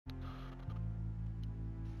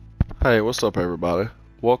Hey, what's up, everybody?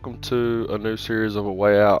 Welcome to a new series of A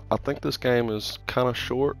Way Out. I think this game is kind of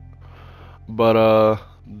short, but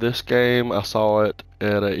this game I saw it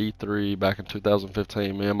at a E3 back in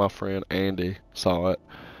 2015. Me and my friend Andy saw it,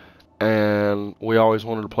 and we always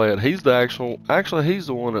wanted to play it. Actually, he's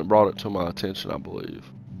the one that brought it to my attention, I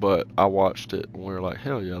believe. But I watched it and we were like,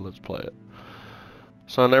 hell yeah, let's play it.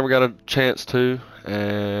 So I never got a chance to,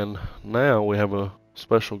 and now we have a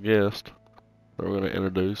special guest that we're going to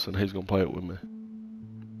introduce, and he's going to play it with me.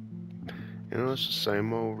 You know, it's the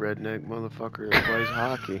same old redneck motherfucker that plays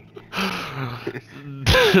hockey.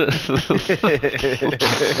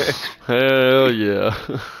 Hell yeah.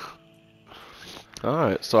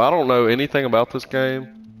 Alright, so I don't know anything about this game.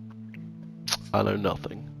 I know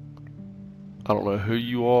nothing. I don't know who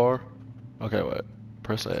you are. Okay, wait.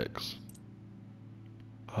 Press X.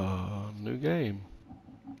 New game.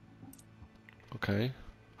 Okay.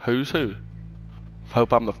 Who's who?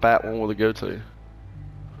 Hope I'm the fat one with a goatee.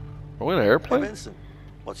 Are we in an Hey airplane? Vincent,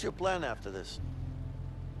 what's your plan after this?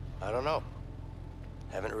 I don't know.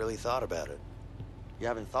 Haven't really thought about it. You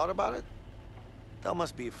haven't thought about it? That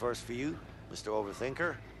must be a first for you, Mr.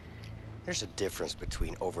 Overthinker. There's a difference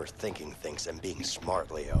between overthinking things and being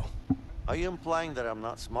smart, Leo. Are you implying that I'm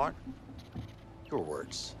not smart? Your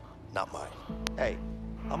words, not mine. Hey,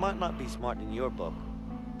 I might not be smart in your book,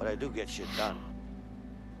 but I do get shit done.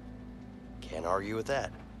 Can't argue with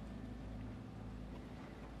that.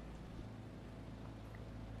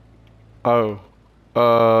 Oh.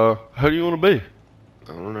 Who do you want to be?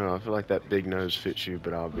 I don't know. I feel like that big nose fits you,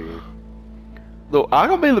 but I'll be. No, I'm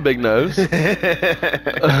gonna be the big nose.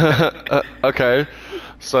 Okay,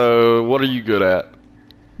 so what are you good at?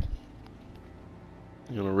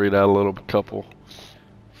 You gonna read out a little couple?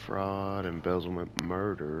 Fraud, embezzlement,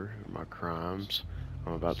 murder are my crimes.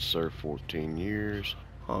 I'm about to serve 14 years.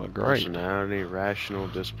 Oh, great. Personality, rational,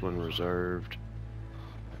 discipline, reserved.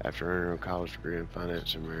 After earning a college degree in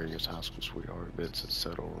finance and marrying his high school sweetheart, Vincent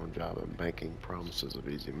settled on a job in banking. Promises of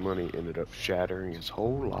easy money ended up shattering his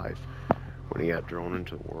whole life when he got drawn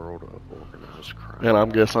into the world of organized crime. And I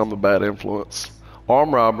guess I'm the bad influence.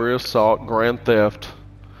 Armed robbery, assault, grand theft.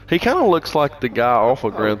 He kind of looks like the guy off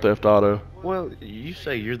of Grand Theft Auto. Well, you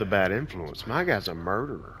say you're the bad influence. My guy's a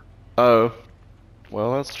murderer. Oh,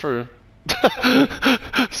 well, that's true.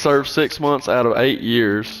 Served 6 months out of 8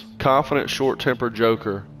 years. Confident, short-tempered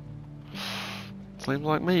joker. Seems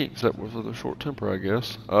like me, except with the short temper, I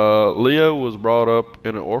guess. Leo was brought up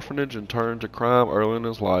in an orphanage and turned to crime early in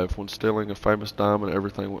his life. When stealing a famous diamond,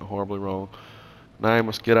 everything went horribly wrong. Now he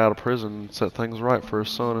must get out of prison and set things right for his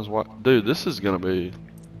son and his wife. Dude, this is gonna be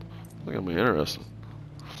interesting.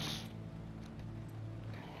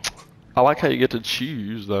 I like how you get to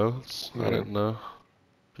choose, though. I didn't know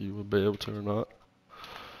if you would be able to or not.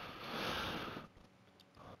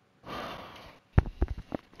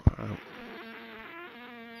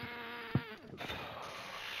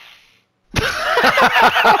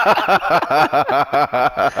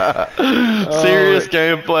 Serious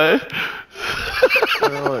gameplay.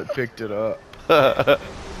 Oh, it picked it up.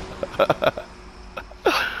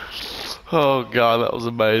 Oh god, that was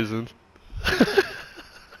amazing.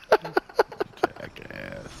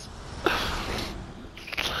 Jackass.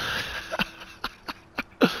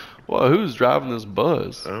 Well, who's driving this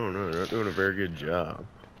bus? I don't know. They're not doing a very good job.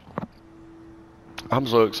 I'm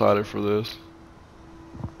so excited for this.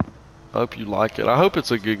 I hope you like it. I hope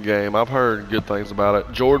it's a good game. I've heard good things about it.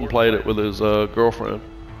 Jordan played it with his girlfriend,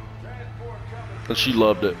 and she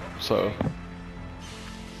loved it. So,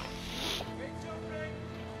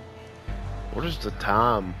 What is the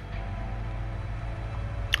time?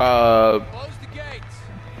 I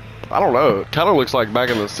don't know. It kind of looks like back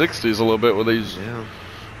in the '60s a little bit with these Yeah.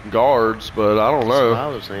 guards, but I don't That's what know. I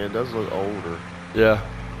was saying. It does look older. Yeah,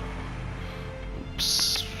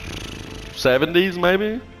 '70s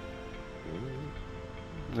maybe.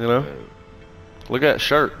 You know, look at that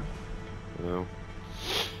shirt. Well,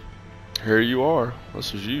 Here you are.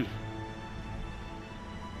 This is you.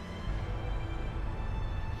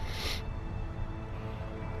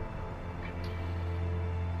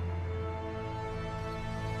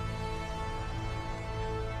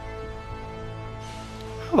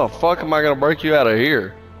 How the fuck am I gonna break you out of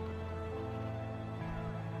here?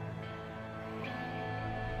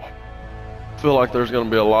 I feel like there's gonna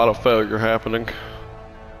be a lot of failure happening.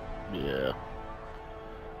 yeah.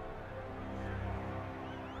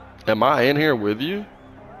 Am I in here with you?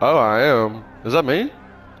 Oh, I am. Is that me?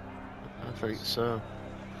 I think so.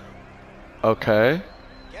 Okay.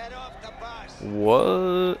 Get off the bus.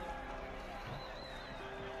 What?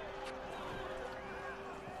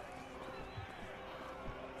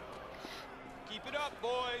 Keep Keep it up,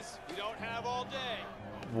 boys. We don't have all day.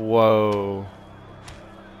 Whoa.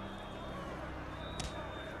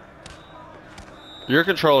 You're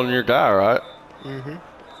controlling your guy, right? Move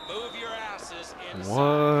your asses inside.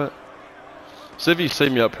 What? See if you see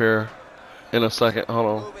me up here in a second.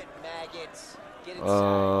 Hold Move it, maggots. Get inside.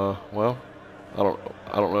 on. Well, I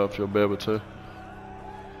don't know if you'll be able to.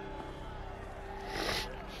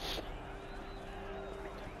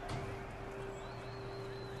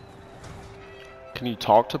 Can you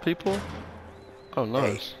talk to people? Oh, Hey,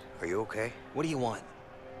 nice. are you okay? What do you want?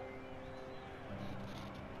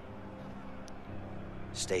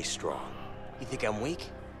 Stay strong. You think I'm weak?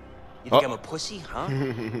 You think I'm a pussy, huh?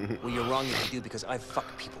 Well, you're wrong if you do, because I fuck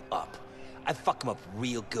people up. I fuck them up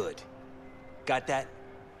real good. Got that?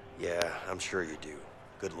 Yeah, I'm sure you do.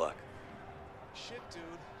 Good luck. Shit, dude.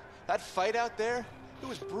 That fight out there, it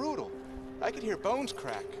was brutal. I could hear bones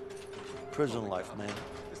crack. Prison life, man.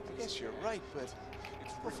 I guess you're right, but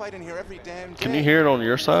people fight in here every damn day. Can you hear it on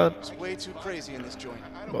your side? It's way too crazy in this joint.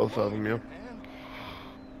 Both of them, yeah.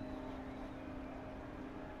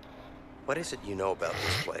 What is it you know about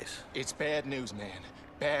this place? It's bad news, man.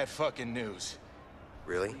 Bad fucking news.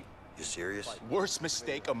 Really? You serious? Worst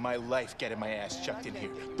mistake of my life getting my ass chucked in here.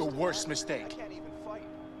 The worst mistake. Better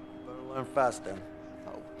learn fast, then.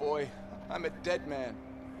 Oh boy, I'm a dead man.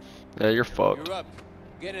 Yeah, you're fucked. You're up.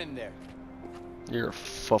 Get in there. You're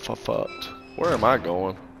fucked. Where am I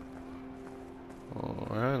going?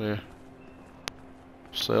 Alrighty.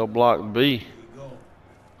 Cell block B. Here you go.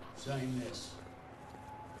 Sign this.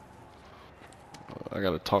 I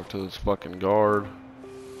gotta talk to this fucking guard.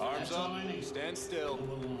 Arms That's all up. I need. Stand still.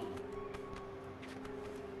 Move along.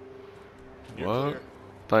 You're What? clear.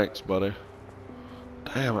 Thanks, buddy.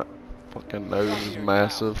 Damn it. Fucking nose is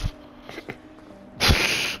massive.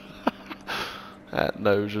 That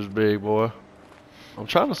nose is big, boy. I'm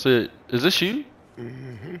trying to see it. Is this you?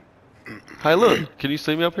 Hey, look. Can you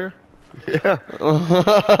see me up here? Yeah.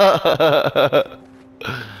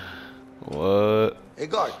 What? Hey,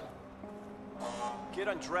 guard. Get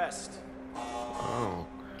undressed. Oh.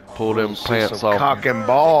 Pull them See pants some off. cock and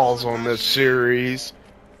balls on this series.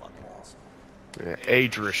 Fucking awesome. Yeah,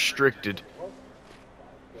 age restricted.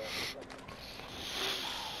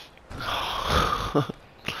 I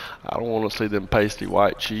don't want to see them pasty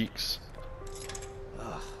white cheeks.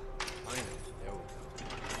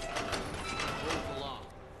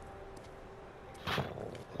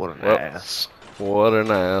 What an Well. ass. What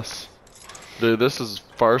an ass. Dude, this is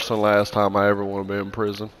first and last time I ever want to be in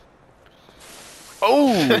prison.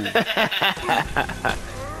 Oh!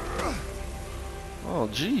 Oh,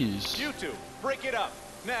 jeez. You two, break it up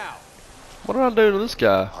now. What did I do to this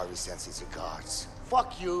guy? Harvey sends these cards.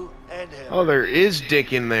 Fuck you and him. Oh, there is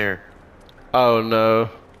dick in there. Oh, no.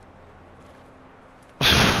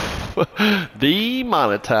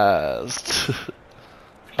 Demonetized.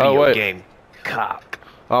 Oh, Video wait. game cock.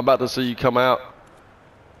 I'm about to see you come out.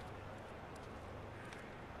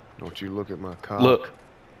 Don't you look at my cock. Look.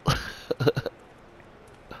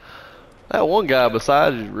 That one guy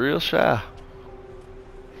beside you is real shy.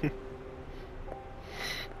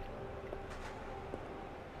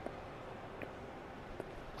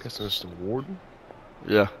 Guess that's the warden.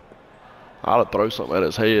 Yeah. I'd have throw something at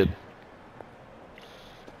his head.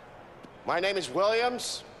 My name is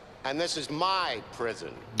Williams, and this is my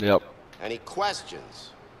prison. Yep. Any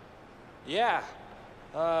questions? Yeah.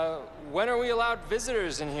 When are we allowed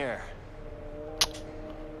visitors in here?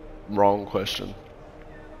 Wrong question.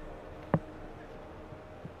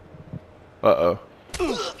 Uh-oh.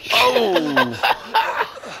 Oh!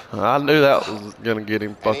 I knew that was gonna get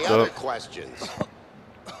him Any fucked other up. questions?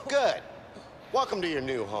 Good. Welcome to your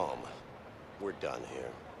new home. We're done here.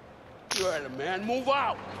 You heard him, man. Move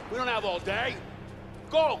out. We don't have all day.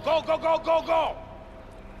 Go, go, go, go, go, go.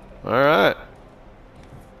 Alright.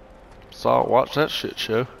 Watch that shit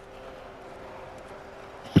show.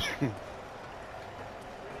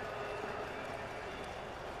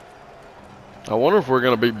 I wonder if we're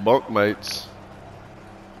gonna be bunkmates.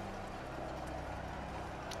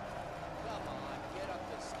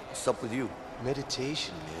 What's up with you?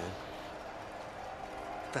 Meditation, man.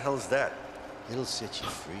 What the hell is that? It'll set you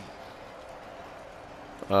free.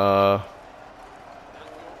 The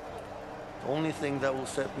only thing that will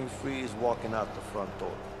set me free is walking out the front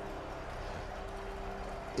door.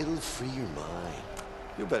 It'll free your mind.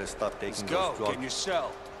 You better stop taking Let's those go. drugs. Get in your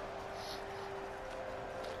cell.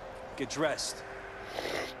 Get dressed.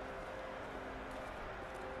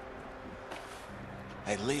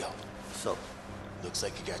 Hey, Leo, So, looks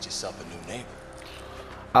like you got yourself a new neighbor.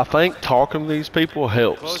 I think talking to these people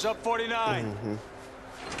helps. Close up 49.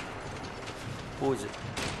 who is it?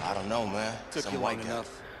 I don't know, man. Took Some you white long guy.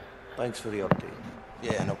 enough. Thanks for the update.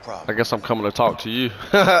 Yeah, no I problem. guess I'm coming to talk to you.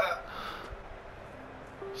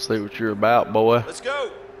 See what you're about, boy. Let's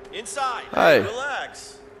go. Inside. Hey.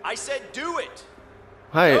 Relax. I said do it.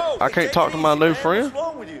 Hey, No, I can't take talk it to my easy, new man. friend. What's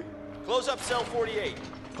wrong with you? Close up cell 48.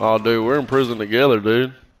 Oh, dude, we're in prison together,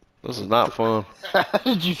 dude. This is not fun. How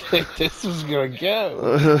did you think this was gonna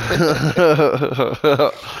go?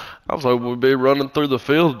 I was hoping we'd be running through the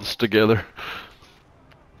fields together.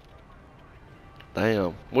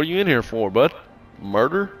 Damn. What are you in here for, bud?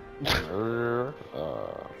 Murder? Murder,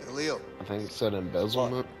 Hey, Leo, I think it said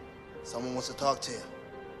embezzlement. someone wants to talk to you.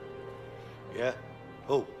 Yeah?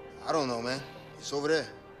 Who? I don't know, man. It's over there.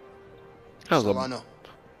 How's That's all I a know.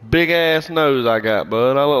 big ass nose I got,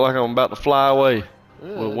 bud? I look like I'm about to fly away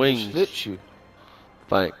Yeah, with it wings. just fits you.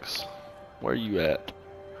 Thanks. Where you at?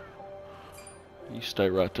 You stay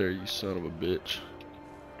right there, you son of a bitch.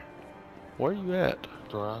 Where you at?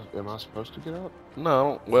 Am I supposed to get up?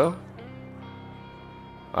 No, well,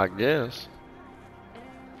 I guess.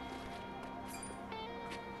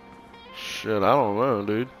 Shit, I don't know,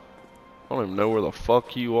 dude. I don't even know where the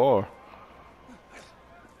fuck you are.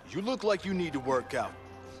 You look like you need to work out.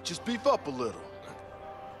 Just beef up a little.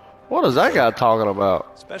 What is that guy talking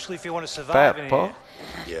about? Especially if you want to survive in Fat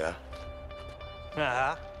here. pup?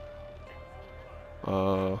 Yeah.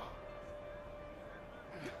 Uh-huh.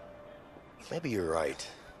 Maybe you're right,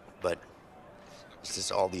 but is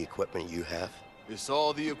this all the equipment you have? It's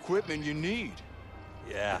all the equipment you need.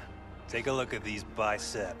 Yeah. Take a look at these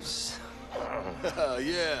biceps.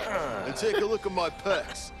 Yeah, and take a look at my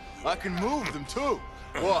pecs. I can move them too.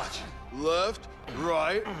 Watch. Left,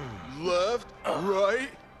 right, left, right.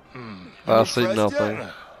 I see Impressed nothing.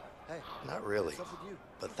 yet? Not really,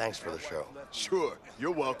 but thanks for the show. Sure,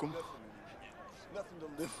 you're welcome.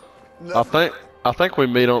 I think we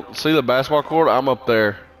meet on. See the basketball court? I'm up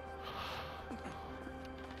there.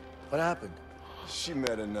 What happened? She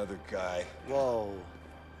met another guy. Whoa.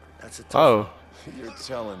 That's a tough Oh. You're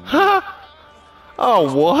telling me.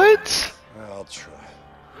 Oh, what? I'll try.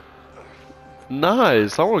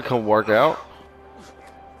 Nice. I want to come work out.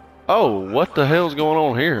 Oh, what the hell's going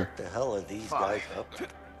on here? What the hell are these guys up to?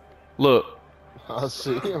 Look. I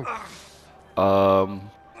see him.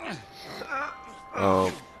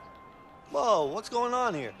 Whoa, what's going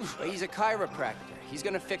on here? Well, he's a chiropractor. He's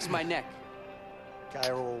gonna fix my neck.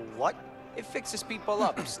 Chiro what? It fixes people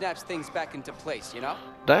up, snaps things back into place, you know?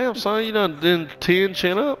 Damn, son, you done did 10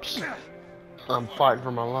 chin-ups? I'm fighting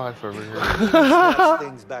for my life over here. Snaps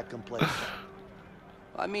things back in place.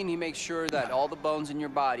 I mean, he makes sure that all the bones in your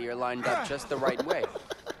body are lined up just the right way.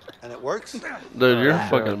 And it works? Dude, you're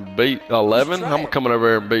fucking beat 11? I'm coming over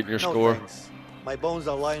here and beating your No, score. thanks. My bones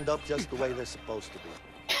are lined up just the way they're supposed to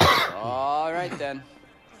be. All right, then.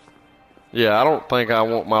 Yeah, I don't think I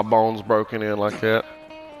want my bones broken in like that.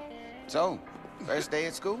 So, first day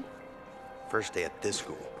at school? First day at this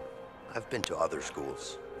school. I've been to other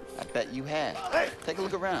schools. I bet you have. Take a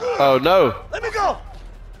look around. Oh, no. Let me go!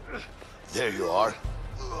 There you are.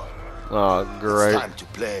 Oh, great. It's time to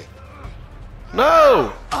play.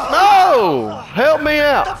 No! No! Help me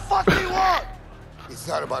out! What the fuck do you want? It's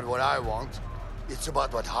not about what I want. It's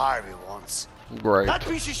about what Harvey wants. Great. That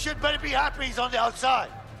piece of shit better be happy he's on the outside.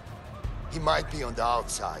 He might be on the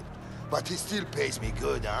outside, but he still pays me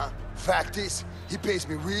good, huh? Fact is, he pays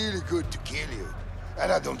me really good to kill you.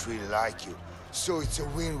 And I don't really like you. So it's a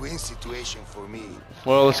win-win situation for me.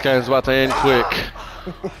 Well, this game's about to end quick.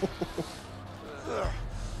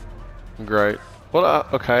 Great. Well,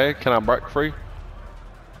 okay, can I break free?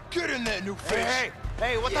 Get in there, new fish.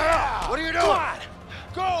 Hey, what the hell? What are you doing?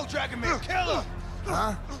 Come on. Go, Dragon Man, kill him.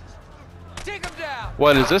 Huh? Take him down!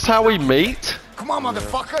 What, is this how we meet? Come on,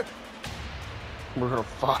 motherfucker. We're gonna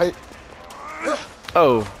fight.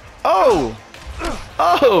 Oh. Oh!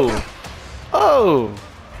 Oh! Oh!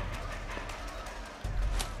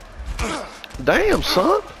 Damn,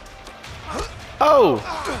 son. Oh!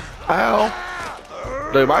 Ow.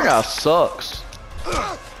 Dude, my guy sucks.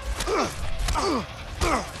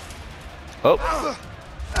 Oh.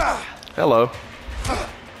 Hello.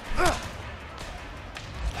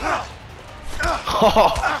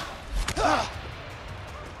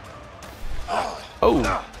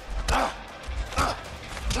 Oh.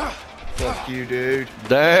 Fuck you, dude.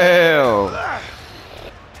 Damn.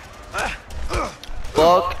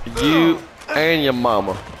 Fuck you and your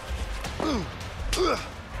mama. Was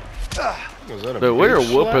that a Dude, we're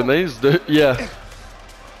bitch whooping slap? these dudes. Yeah.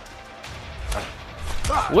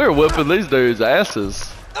 We're whooping these dudes'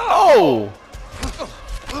 asses. Oh!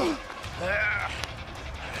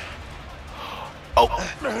 Oh!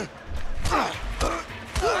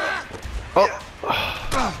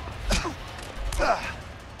 Oh!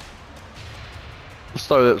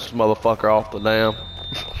 throw this motherfucker off the dam.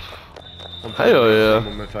 I'm Hell yeah.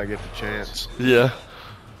 from him if I get the chance. Yeah.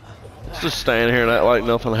 Let's just stand here and act like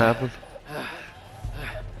nothing happened.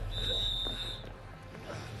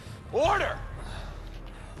 Order!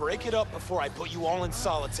 Break it up before I put you all in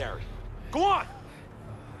solitary. Go on!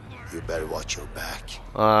 You better watch your back.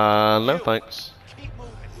 No thanks.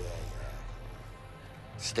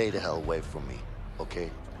 Stay the hell away from me,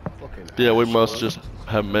 okay? Yeah, we must just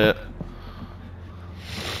have met.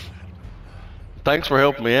 Thanks for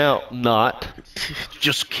helping me out. Not.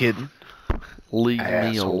 Just kidding. Leave me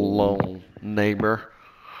Asshole. alone, neighbor.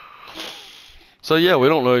 So yeah, we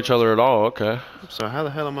don't know each other at all. Okay. So how the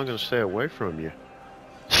hell am I going to stay away from you?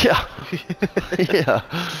 Yeah. Yeah.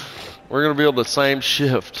 We're gonna be on the same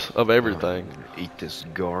shift of everything. Eat this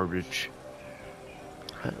garbage.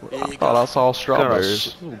 I thought I saw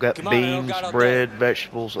strawberries. We've got beans, bread,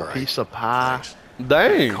 vegetables, a piece of pie.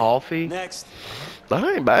 Dang. Coffee. Next. That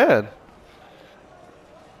ain't bad.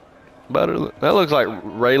 Better. That looks like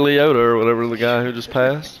Ray Liotta or whatever, the guy who just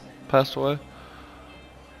passed away.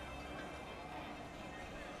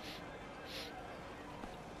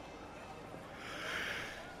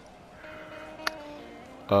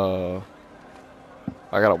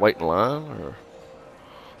 I gotta wait in line, or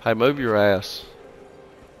hey, move your ass.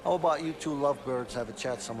 How about you two lovebirds have a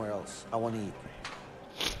chat somewhere else? I want to eat.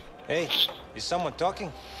 Hey, is someone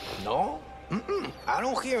talking? No? I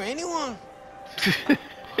don't hear anyone.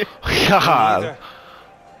 God.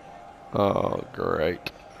 Oh,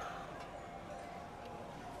 great.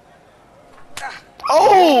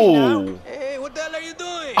 Oh! Hey, what the hell are you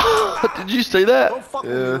doing? Did you see that? Don't fuck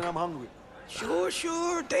with me when I'm hungry.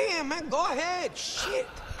 Sure. Damn, man. Go ahead. Shit.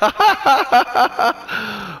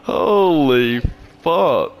 Holy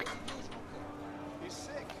fuck. He's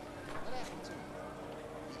sick. What happened to him?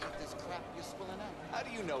 You eat this crap you're spilling out. How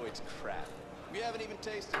do you know it's crap? We haven't even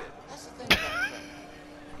tasted it. That's the thing about crap.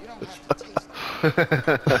 You don't have to taste it.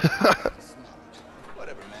 Smell it.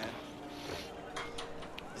 Whatever, man.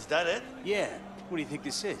 Is that it? Yeah. What do you think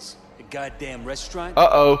this is? A goddamn restaurant?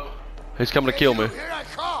 Uh-oh. He's coming to kill me. Here I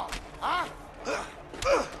come, huh?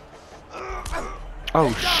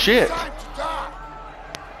 Oh, shit. Time to die.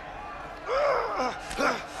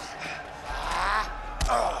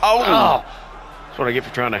 Oh. That's what I get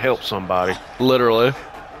for trying to help somebody. Literally.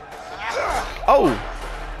 Oh.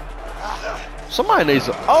 Somebody needs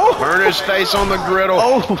to. Oh. Burn his face on the griddle.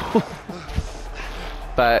 Oh.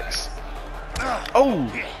 Facts. Oh.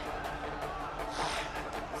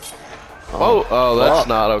 Oh, that's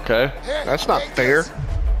not okay. That's not fair.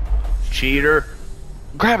 Cheater.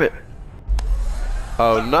 Grab it.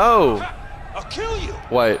 Oh, no. I'll kill you!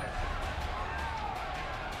 Wait.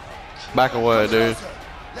 Back away, dude.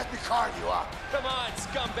 Let me carve you up. Come on,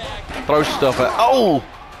 scumbag! Throw stuff at. Oh!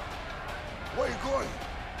 Where you going?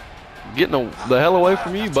 Getting the hell away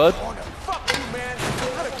from you, bud. Fuck you, man!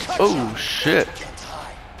 I'm gonna cut Oh, you! shit. Can't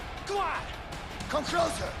hide. Come on! Come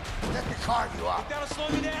closer. Let me carve you up. That'll slow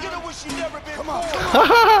me down! You know wish you never been Come on, born. come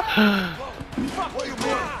on. Fuck you,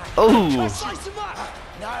 man! Oh. Slice him up!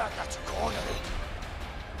 Now I got you cornered.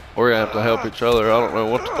 We're gonna have to help each other. I don't know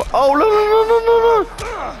what to. Oh, no.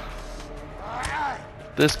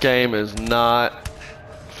 This game is not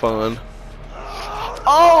fun.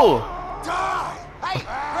 Oh! Hey,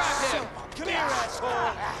 grab him! Come here,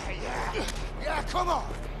 asshole! Yeah, come on.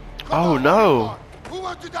 Oh, no. Who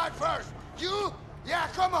wants to die first? You? Yeah,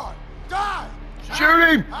 come on. Die. Shoot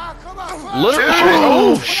him! Ah, come on. Literally.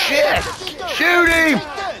 Oh, shit! Shoot him!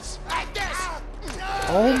 Like this.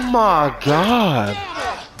 Oh my god.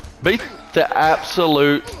 Beat the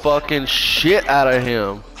absolute fucking shit out of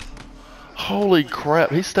him. Holy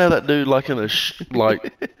crap. He stabbed that dude like in the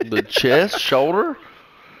the chest, shoulder.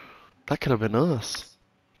 That could have been us.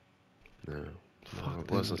 No,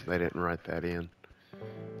 it wasn't. They didn't write that in.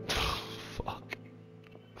 Fuck.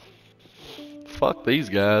 Fuck these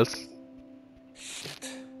guys. Shit.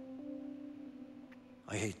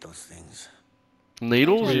 I hate those things.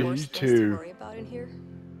 Needles? You too. Worry about in here.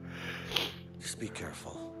 Just be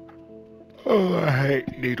careful. Oh, I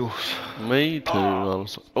hate needles. Me too,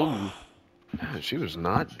 honestly. Oh. She was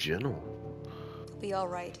not gentle. Be all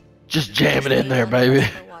right. Just jam it in there, baby.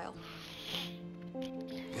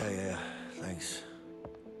 Yeah, thanks.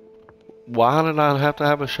 Why did I have to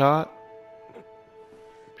have a shot?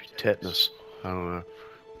 Tetanus. I don't know.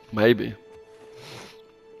 Maybe.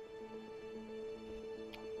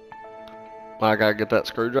 I gotta get that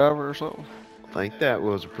screwdriver or something? I think that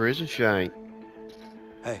was a prison shank.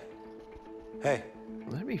 Hey.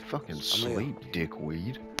 Let me fucking sleep,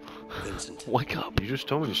 dickweed. Vincent. Wake up. You just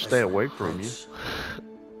told me to stay away from you.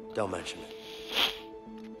 Don't mention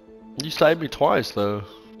it. You saved me twice though.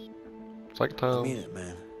 Second I time. mean it,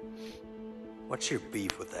 man. What's your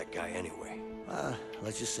beef with that guy anyway?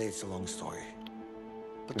 Let's just say it's a long story.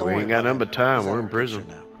 But don't We worry ain't got about nothing but it. time. He's out We're of in the picture prison.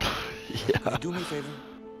 now. Yeah. Can you do me a favor?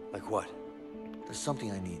 Like what? There's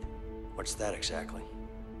something I need. What's that exactly?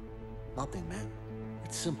 Nothing, man.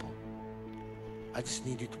 It's simple. I just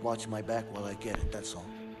need you to watch my back while I get it, that's all.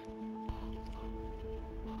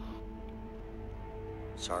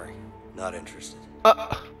 Sorry, not interested. You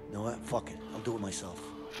know what? Fuck it. I'll do it myself.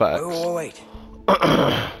 Facts. Wait.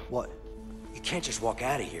 What? You can't just walk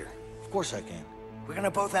out of here. Of course I can. We're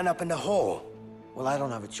gonna both end up in the hole. Well, I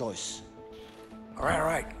don't have a choice. All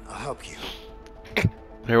right. I'll help you.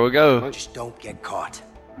 Here we go. Just don't get caught.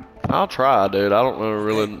 I'll try, dude. I don't know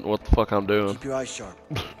really what the fuck I'm doing. Keep your eyes sharp.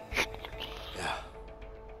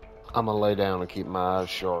 I'm gonna lay down and keep my eyes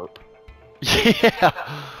sharp. Yeah.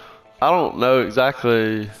 I don't know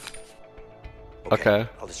exactly. Okay.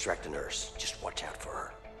 I'll distract the nurse. Just watch out for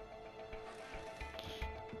her.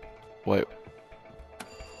 Wait.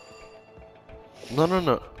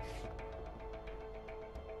 No.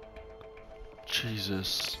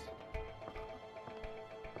 Jesus.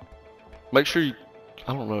 Make sure you,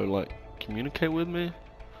 I don't know, like, communicate with me.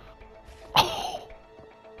 Oh.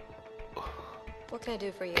 What can I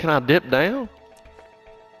do for you? Can I dip down?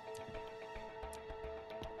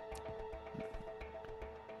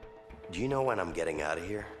 Do you know when I'm getting out of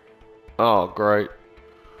here? Oh, great.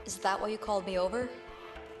 Is that why you called me over?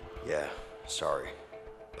 Yeah, sorry.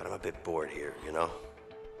 But I'm a bit bored here, you know?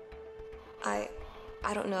 I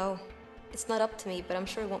don't know. It's not up to me, but I'm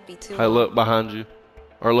sure it won't be too Hey, long. look behind you.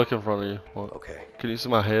 Or look in front of you. What? Okay. Can you see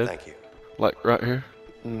my head? Thank you. Like, right here?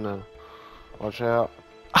 No. Watch out.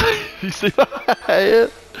 You see my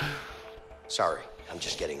head? Sorry, I'm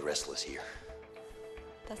just getting restless here.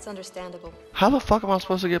 That's understandable. How the fuck am I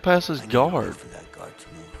supposed to get past this guard? For that guard to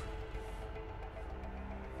move.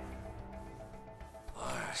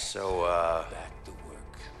 So, back to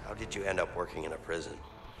work. How did you end up working in a prison?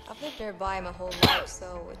 I've lived nearby my whole life,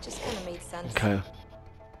 so it just kind of made sense. Okay.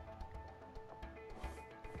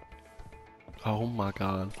 Oh my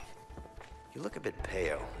god. You look a bit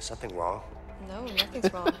pale. Is something wrong? No,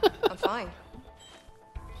 nothing's wrong. I'm fine.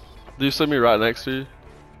 Do you see me right next to you?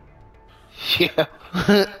 Yeah.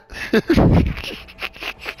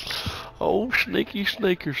 Oh, sneaky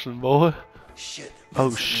sneakerson, boy. Shit. Oh,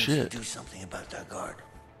 Vincent needs to shit. do something about that guard.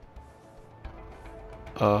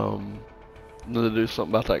 Need to do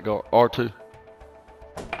something about that guard. R2.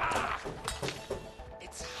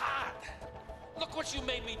 It's hot. Look what you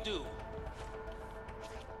made me do.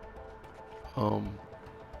 Oh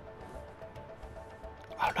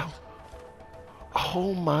no.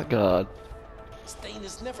 Oh my god. Stain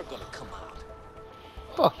is never gonna come out.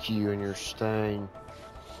 Fuck you and your stain.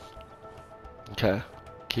 Okay.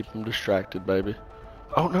 Keep him distracted, baby.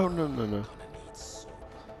 Oh no. Gonna need soap.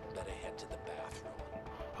 Better head to the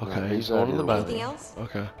bathroom. Okay, No, he's he's going out to the here. bathroom. Anything else?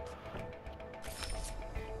 Okay.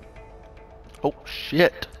 Oh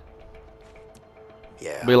shit.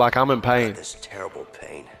 Yeah. Be like I'm in I got pain. this terrible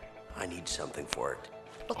pain. I need something for it.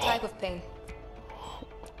 What type of pain?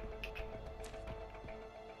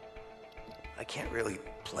 I can't really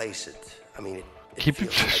place it. I mean, it Keep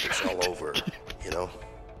feels it like it's all over, you know?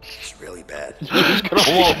 It's really bad. You're just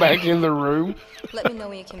gonna walk back in the room? Let me know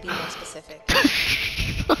when you can be more specific.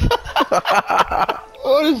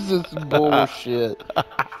 What is this bullshit?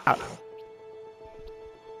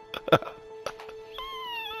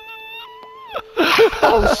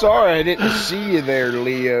 Oh, sorry, I didn't see you there,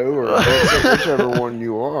 Leo, or whichever one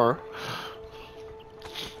you are.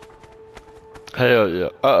 Hell yeah.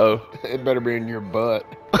 Uh-oh. It better be in your butt.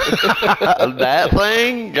 That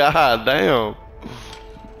thing? God damn.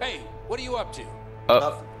 Hey, what are you up to?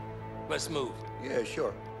 Nothing. Let's move. Yeah,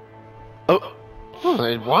 sure. Oh.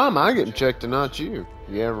 Hey, why am I getting checked and not you?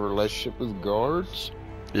 You have a relationship with guards?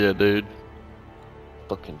 Yeah, dude.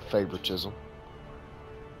 Fucking favoritism.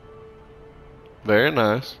 Very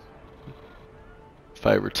nice.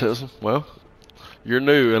 Favoritism. Well, you're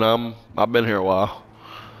new and I've been here a while.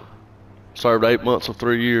 Served 8 months of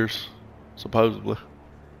 3 years, supposedly.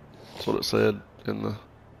 That's what it said in the.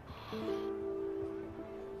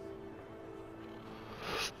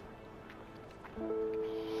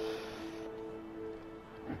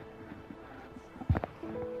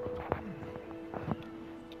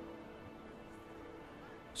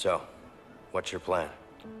 So, what's your plan?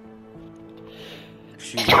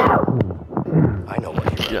 I know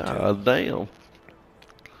what you're up to. God damn.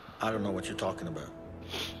 I don't know what you're talking about.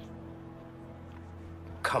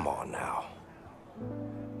 Come on now.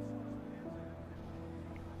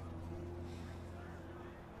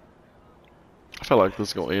 I feel like this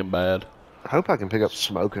is gonna end bad. I hope I can pick up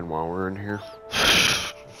smoking while we're in here.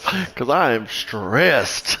 Cause I am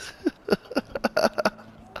stressed.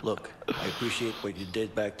 Look, I appreciate what you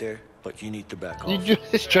did back there, but you need to back You off.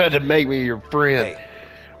 just tried to make me your friend. Hey,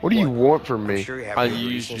 what do you want from I'm me? sure you have I good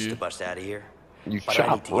used reasons you. to bust out of here. You but I need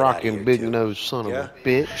chop to get out of rocking here, big too. nose son Yeah? of a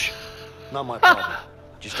bitch. Not my problem.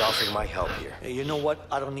 Just offering my help here. Hey, you know what?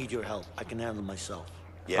 I don't need your help. I can handle myself.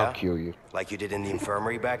 Yeah? I'll kill you. Like you did in the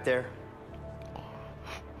infirmary back there?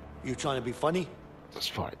 You trying to be funny? Let's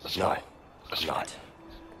fight. Let's No, fight. I'm not.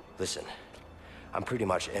 Listen, I'm pretty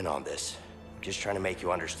much in on this. Just trying to make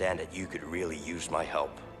you understand that you could really use my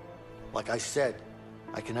help. Like I said,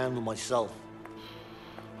 I can handle myself.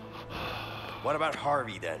 What about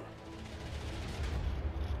Harvey then?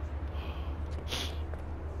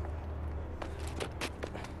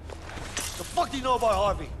 The fuck do you know about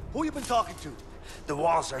Harvey? Who you been talking to? The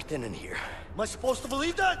walls are thin in here. Am I supposed to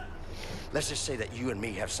believe that? Let's just say that you and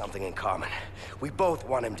me have something in common. We both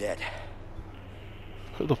want him dead.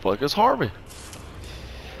 Who the fuck is Harvey?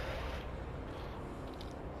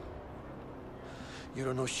 You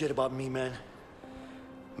don't know shit about me, man.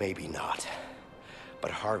 Maybe not.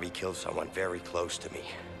 But Harvey killed someone very close to me.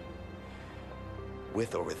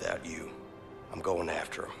 With or without you, I'm going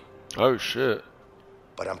after him. Oh shit.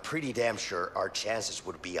 But I'm pretty damn sure our chances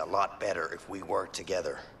would be a lot better if we worked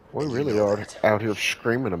together. We And you really know are that. out here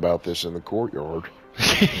screaming about this in the courtyard.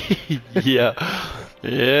 Yeah.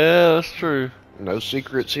 Yeah, that's true. No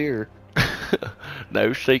secrets here.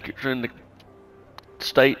 No secrets in the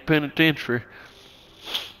state penitentiary.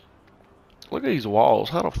 Look at these walls.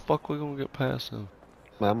 How the fuck we gonna get past them?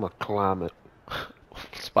 I'm gonna climb it.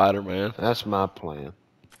 Spider-Man. That's my plan.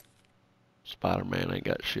 Spider-Man ain't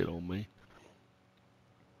got shit on me.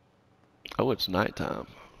 Oh, it's nighttime.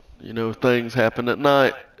 You know, things happen at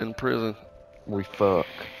night in prison. We fuck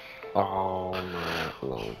all night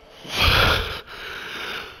long.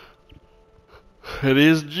 It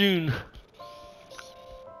is June.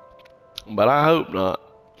 But I hope not.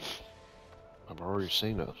 I've already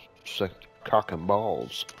seen a second cock and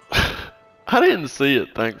balls. I didn't see it,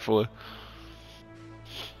 thankfully.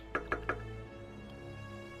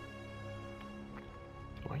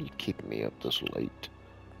 Why are you keeping me up this late?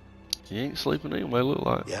 You ain't sleeping anyway, look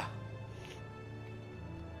like. Yeah.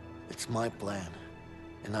 It's my plan,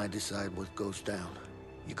 and I decide what goes down.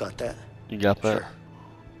 You got that? You got that? Sure.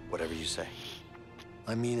 Whatever you say.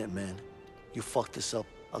 I mean it, man. You fuck this up,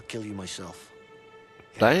 I'll kill you myself.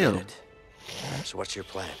 Yeah, I get Damn. it. So what's your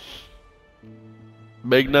plan?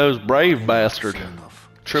 Big nose brave bastard. Fair enough.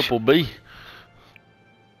 Triple B.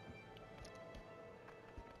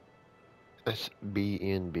 That's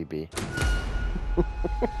BNBB.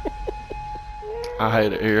 I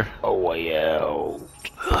hate it here. Oh yeah.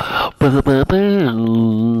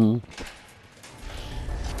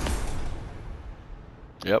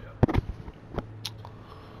 Yep.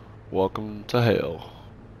 Welcome to hell.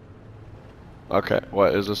 Okay,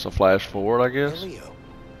 what is this, a flash forward, I Hey, guess? Leo,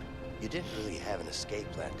 you didn't really have an escape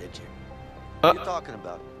plan, did you? What are you talking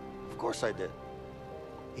about? Of course I did.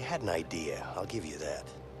 You had an idea, I'll give you that.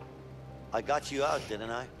 I got you out,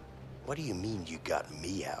 didn't I? What do you mean you got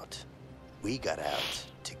me out? We got out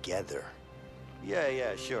together.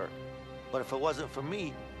 Yeah, sure. But if it wasn't for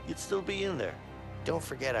me, you'd still be in there. Don't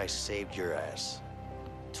forget I saved your ass.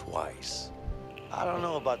 Twice. I don't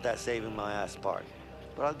know about that saving my ass part,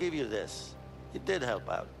 but I'll give you this. You did help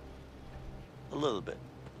out. A little bit.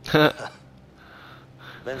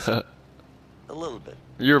 Vincent, a little bit.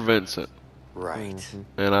 You're Vincent. Right.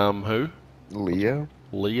 And I'm who? Leo?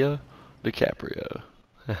 Leo DiCaprio.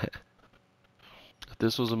 If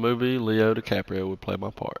this was a movie, Leo DiCaprio would play my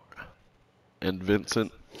part. And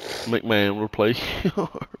Vincent McMahon would play yours.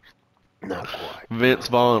 Not quite. Vince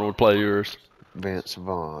Vaughn would play yours. Vince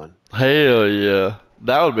Vaughn. Hell yeah.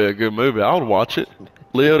 That would be a good movie. I would watch it.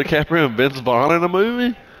 Leo DiCaprio and Vince Vaughn in a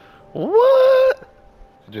movie? What?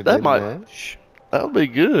 Did That they might- match? That would be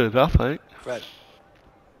good, I think. Fred,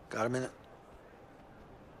 got a minute?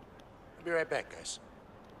 I'll be right back, guys.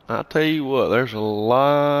 I tell you what, there's a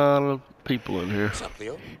lot of people in here. What's up,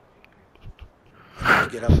 Leo?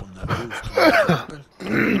 Get up on that roof to make it happen.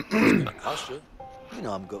 It's gonna cost you. You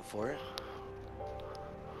know I'm good for it.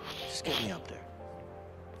 Just get me up there.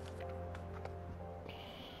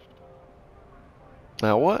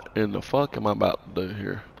 Now what in the fuck am I about to do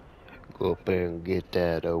here? Go up there and get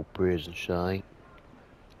that old prison site.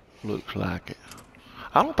 Looks like it.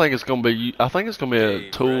 I don't think it's gonna be. I think it's gonna be a Hey,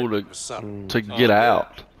 tool Fred, what's up? to get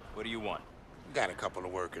out. What do you want? Got a couple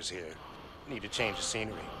of workers here. Need to change the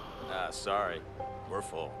scenery. Sorry. We're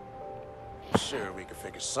full. Sure, we can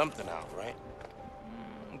figure something out, right?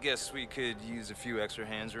 guess we could use a few extra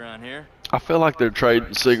hands around here. I feel like they're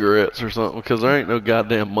trading cigarettes or something because there ain't no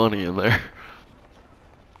goddamn money in there.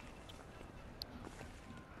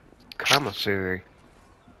 Commissary.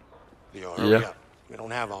 Yo, hurry up. We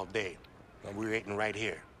don't have all day. And we're waiting right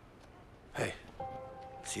here. Hey,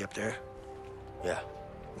 see up there? Yeah.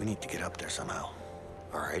 We need to get up there somehow.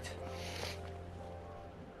 All right.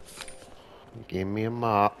 Give me a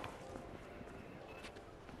mop.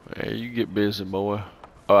 Hey, you get busy, boy.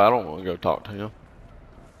 Oh, I don't want to go talk to him.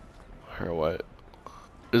 Here, wait.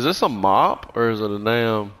 Is this a mop or is it a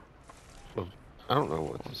damn? I don't know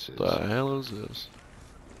what this is. What the hell is this?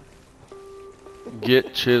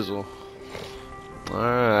 Get chisel.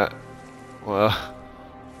 Alright. Well,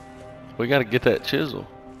 we gotta get that chisel.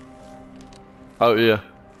 Oh, yeah.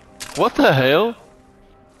 What the hell?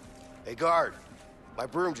 Hey, guard. My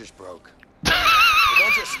broom just broke. Well,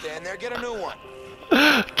 don't just stand there. Get a new one.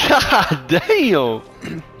 God damn.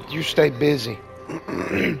 You stay busy.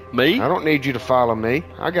 Me? I don't need you to follow me.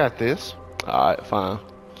 I got this. Alright, fine.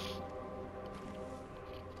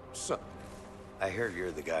 So, I hear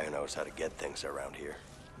you're the guy who knows how to get things around here.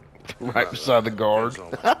 Right beside the guard.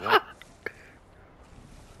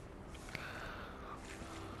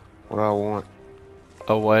 What do I want?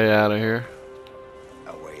 A way out of here.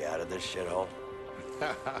 A way out of this shithole?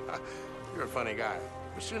 You're a funny guy.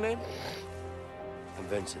 What's your name? I'm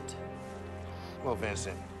Vincent. Well,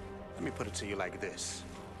 Vincent, let me put it to you like this.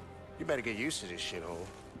 You better get used to this shithole,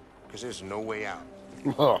 because there's no way out.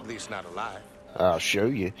 Oh. At least not alive. I'll show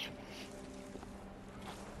you.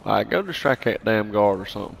 Alright, go distract that damn guard or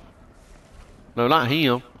something. No, not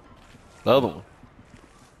him. The other one.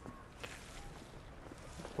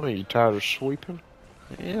 What, are you tired of sweeping?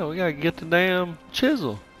 Yeah, we gotta get the damn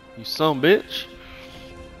chisel. You son of a bitch.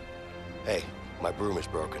 Hey, my broom is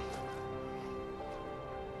broken.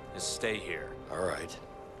 Just stay here. All right.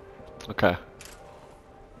 Okay.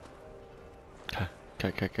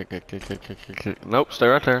 Okay. Nope, stay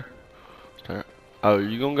right there. Stay right. Oh,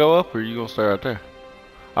 you gonna go up or you gonna stay right there?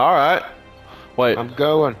 Alright. Wait. I'm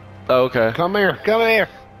going. Oh, okay. Come here. Come here.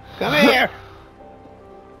 Come here.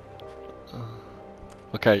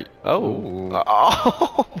 Okay. Oh. Ooh.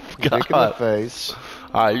 Oh, God. Dick in the face.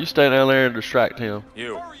 Alright, you stay down there and distract him.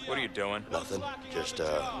 You, what are you doing? Nothing. Just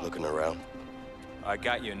looking around. I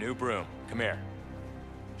got you a new broom. Come here.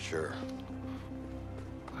 Sure.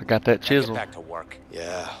 I got that chisel. Get back to work.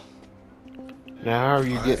 Yeah. Now how are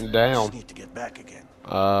you getting I down? just need to get back again.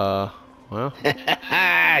 Well.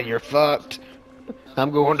 You're fucked.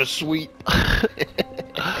 I'm going to sweep. What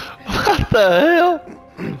the hell?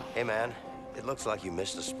 Hey, man. It looks like you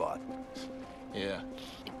missed a spot. Yeah.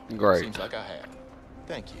 Great. Seems like I have.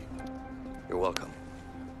 Thank you. You're welcome.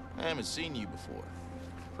 I haven't seen you before.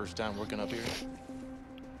 First time working up here?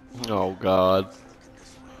 Oh, God.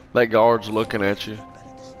 That guard's looking at you.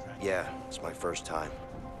 Yeah, it's my first time.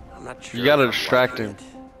 I'm not sure. You gotta if I'm distract liking him. it,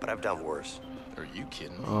 but I've done worse. Are you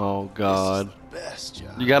kidding me? Oh, God. Best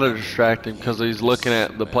job. You gotta distract him because he's looking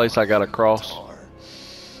at the place I gotta cross.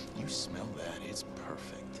 You smell that? It's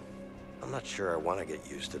perfect. I'm not sure I want to get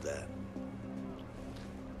used to that.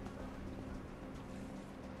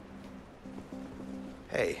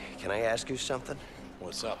 Hey, can I ask you something?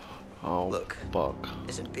 What's up? Oh, Look, fuck.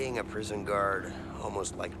 Isn't being a prison guard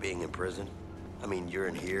almost like being in prison? I mean, you're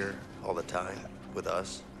in here all the time with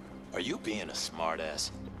us. Are you being a smartass?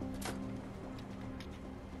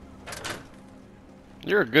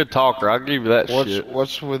 You're a good talker. I'll give you that shit.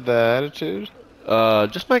 What's with the attitude?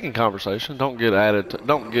 Just making conversation. Don't get added.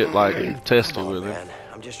 Don't get like testy with Man, him.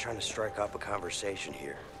 I'm just trying to strike up a conversation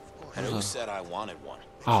here. And who said I wanted one?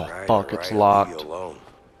 Oh, Right, fuck, all it's right, I'll locked. leave you alone.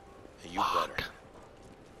 You better.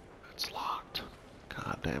 It's locked.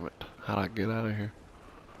 God damn it. How'd I get out of here?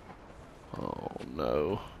 Oh,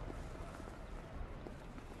 no.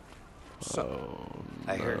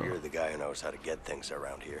 I heard you're the guy who knows how to get things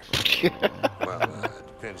around here. Well, it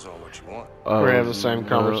depends on what you want. Oh, We're having the same no.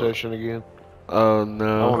 conversation again. Oh, I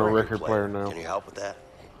no. want a record player now. Can you help with that?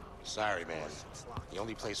 Sorry, man. The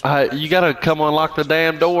only place. You gotta come unlock the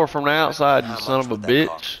damn door from the outside, you How son much of a would that bitch.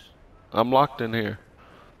 cost? I'm locked in here.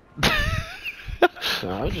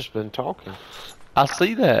 I've just been talking. I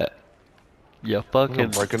see that. You I'm gonna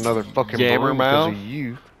fucking break another fucking yammer broom because mouth. of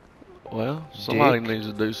you. Well, somebody Dick. needs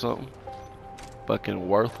to do something. Fucking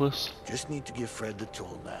worthless. Just need to give Fred the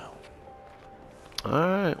tool now.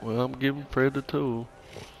 Alright, well, I'm giving Fred the tool.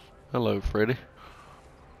 Hello, Freddy.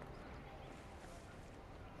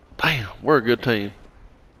 Damn, we're a good team.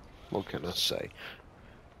 What can I say?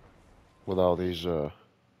 With all these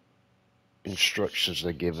instructions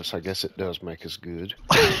they give us, I guess it does make us good.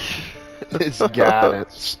 It's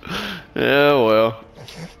guidance. Yeah, well.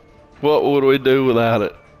 What would we do without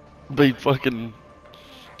it? Be fucking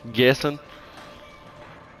guessing?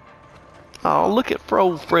 Oh, look at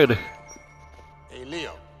Freddy. Hey,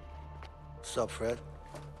 Leo. What's up, Fred?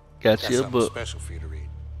 Got you a something book. special for you to read.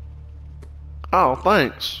 Oh,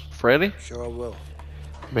 thanks, Freddy. Sure I will.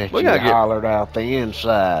 Bet We you gotta get- hollered out the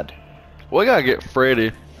inside. We gotta get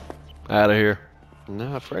Freddy out of here.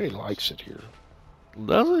 No, Freddy likes it here.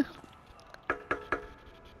 Does he?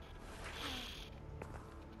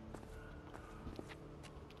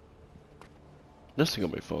 This is gonna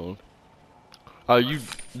be fun. Oh, you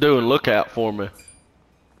doing lookout for me?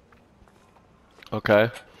 Okay.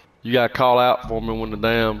 You gotta call out for me when the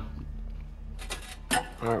damn.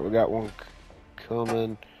 Alright, we got one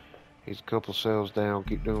coming. He's a couple cells down.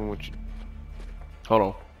 Keep doing what you... Hold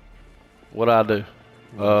on. What do I do?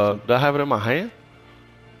 Do I have it in my hand?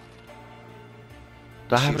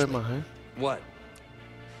 Do I have it in my hand? What?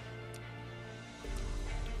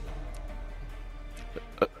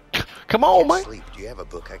 Come on, man. Sleep. Do you have a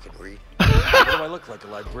book I can read? What do I look like, a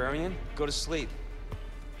librarian? Go to sleep.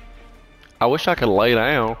 I wish I could lay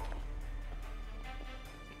down.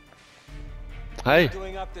 Hey.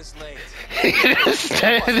 Doing up this late. Just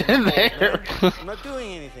standing there. I'm not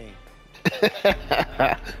doing anything.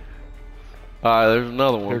 Alright, there's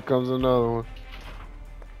another one. Here comes another one.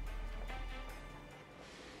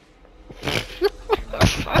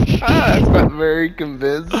 That's not very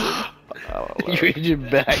convincing. You read your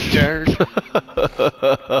back turn.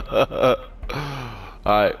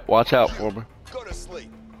 Alright, watch out for me. Go to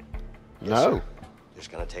sleep. No.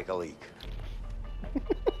 Just gonna take a leak.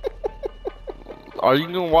 Are you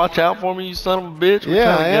gonna watch out for me, you son of a bitch? We're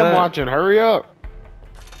Yeah, trying to I get am out. watching. Hurry up.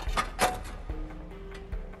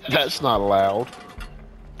 That's not allowed.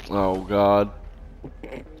 Oh God.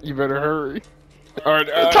 You better hurry. Alright,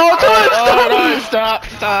 Talk to it! Alright,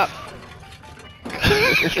 stop.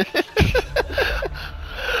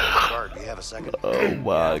 Guard, do you have a second? Oh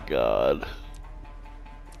my God.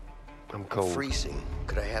 I'm cold. Freezing.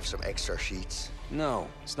 Could I have some extra sheets? No,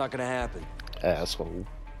 it's not gonna happen. Asshole.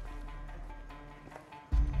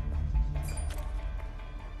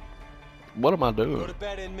 What am I Go doing? to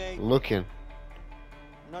bed, inmate. Looking.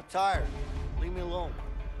 I'm not tired. Leave me alone.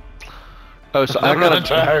 Oh, so I I'm gotta. not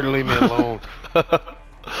tired. Leave me alone.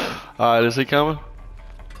 Alright, is he coming?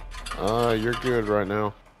 You're good right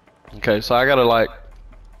now. Okay, so I gotta like.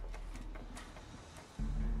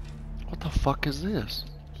 What the fuck is this?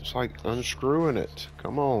 It's like unscrewing it.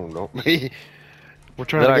 Come on, don't be. We're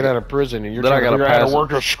trying Then to I get got- out of prison, and you're then I trying to gotta figure out how to pass it.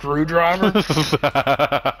 work a screwdriver.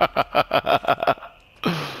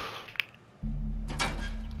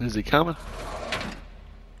 Is he coming?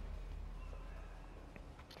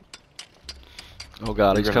 Oh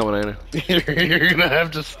God, he's coming, ain't he? You're gonna have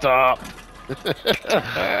to stop.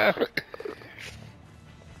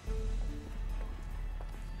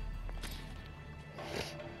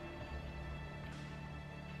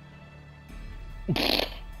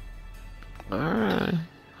 Alright.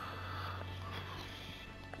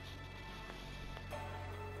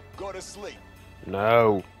 Go to sleep.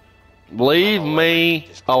 No. Leave me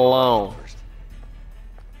alone.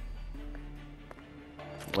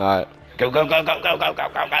 Alright. Go, go, go, go, go, go, go,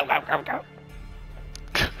 go, go, go, go,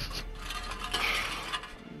 go.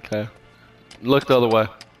 Okay. Look the other way.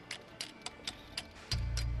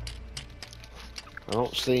 I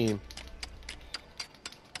don't see him.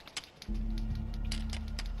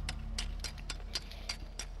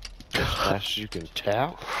 As fast as you can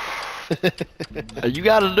tell. You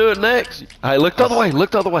gotta do it next. Hey, look the other way.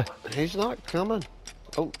 Look the other way. He's not coming.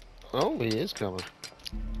 Oh, he is coming.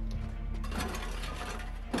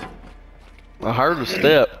 I heard a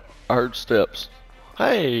step. I heard steps.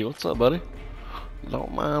 Hey, what's up, buddy?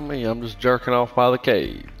 Don't mind me. I'm just jerking off by the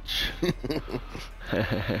cage.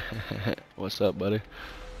 What's up, buddy?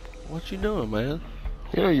 What you doing, man?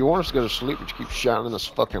 You know, you want us to go to sleep, but you keep shining this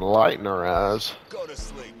fucking light in our eyes. Go to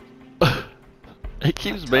sleep. He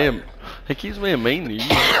keeps being mean to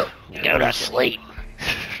you. Go to sleep.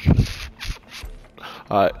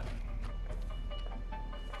 Alright.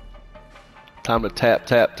 Time to tap,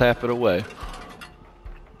 tap, tap it away.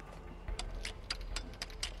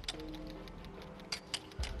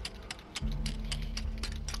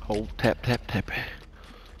 Oh, tap, tap, tap.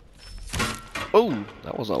 Oh,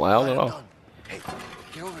 that wasn't loud at all. Hey,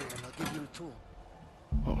 get over here and I'll give you a tool.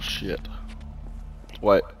 Oh, shit.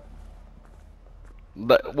 Wait.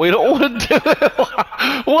 We don't want to do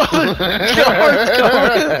it. What?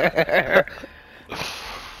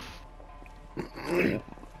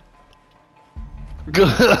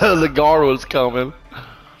 The guard was coming.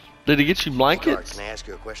 Did he get you Guard, blankets? can I ask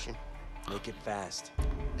you a question? Make it fast.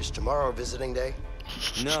 Is tomorrow visiting day?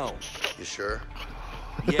 No. You sure?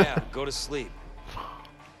 Yeah, go to sleep.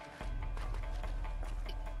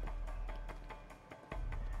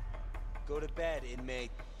 Go to bed, inmate.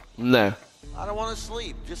 No. I don't want to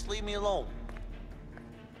sleep. Just leave me alone.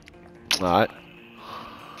 Alright.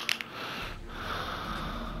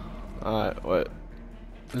 Alright, wait.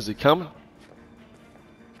 Is he coming?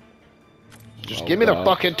 Just give me the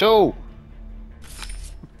fucking tool.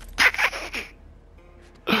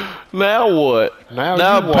 Now what? Now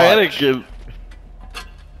I'm you watch. panicking.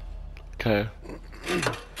 Okay.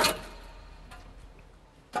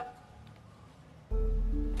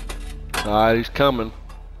 Alright, he's coming.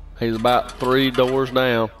 He's about 3 doors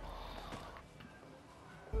down.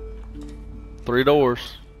 3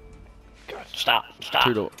 doors. Stop.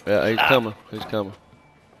 2 doors. Yeah, he's coming. He's coming.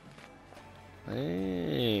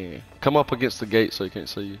 Hey. Come up against the gate so he can't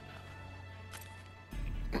see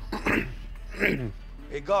you.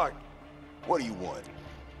 Hey, guard. What do you want?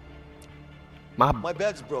 My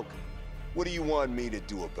bed's broken. What do you want me to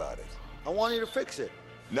do about it? I want you to fix it.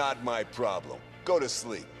 Not my problem. Go to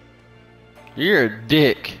sleep. You're a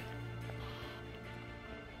dick.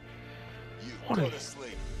 Go to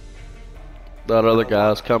sleep. That other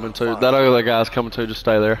guy's coming too. That other guy's coming too. Just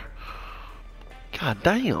stay there. God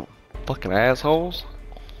damn. Fucking assholes.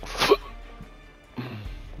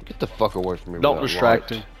 Get the fuck away from me. Don't with that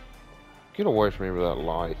distract light. him. Get away from me with that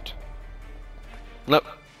light. Nope.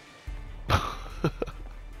 Go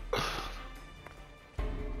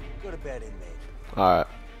to bed, inmate. Alright.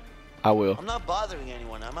 I will. I'm not bothering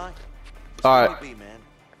anyone, am I? Alright. Be, man.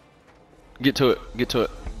 Get to it. Get to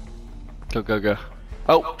it. Go, go, go.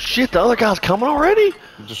 Oh, shit. The other guy's coming already?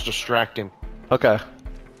 Just distract him. Okay.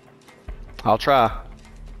 I'll try.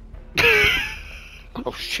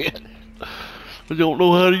 Oh, shit. I don't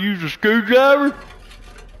know how to use a screwdriver.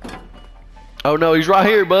 Oh, no. He's right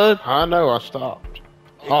here, bud. I know. I stopped.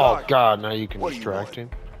 Oh, God. Now you can What do you distract him.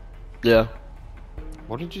 Yeah.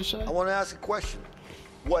 What did you say? I want to ask a question.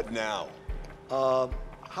 What now?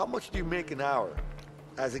 How much do you make an hour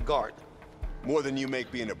as a guard? More than you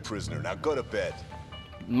make being a prisoner. Now go to bed.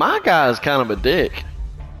 My guy's kind of a dick.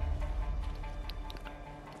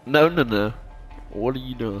 No, no, no. What are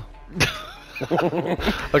you doing?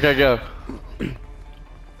 Okay, go.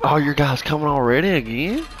 Oh, your guy's coming already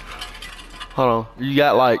again? Hold on. You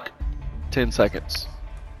got like 10 seconds.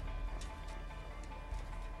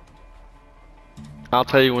 I'll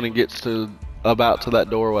tell you when it gets to about to that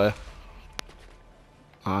doorway.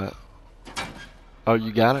 Alright. Oh,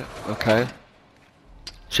 you got it? Okay.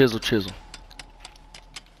 Chisel, chisel.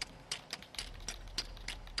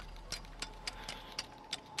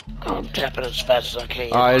 I'm tapping as fast as I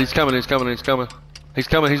can. Alright, he's coming, he's coming, he's coming. He's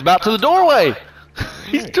coming, he's about to the doorway!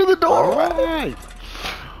 He's to the doorway!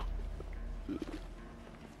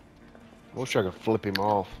 Wish I could flip him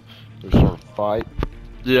off. There's sort of fight.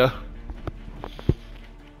 Yeah.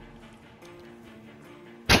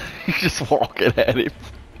 He's just walking at him.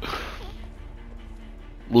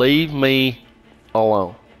 Leave me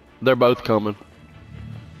alone. They're both coming.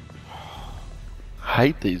 I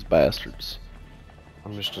hate these bastards.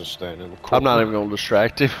 I'm just gonna stand in the corner. I'm not even gonna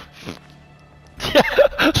distract him.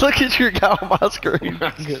 Yeah, look at your guy on my screen.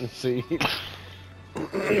 I couldn't see him.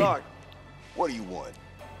 Hey, guard. What do you want?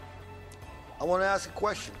 I want to ask a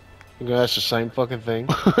question. You gonna ask the same fucking thing?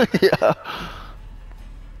 Yeah.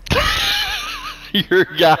 Your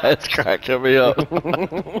guy's cracking me up.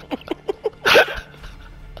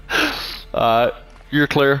 Alright, you're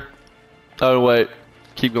clear. Oh wait,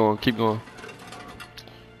 keep going, keep going.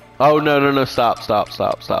 Oh no, no, no! Stop, stop,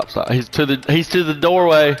 stop, stop, stop! He's to the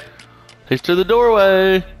doorway. He's to the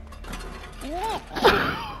doorway.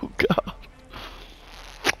 Oh God.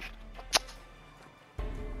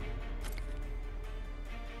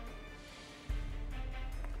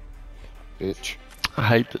 Bitch. I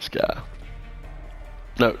hate this guy.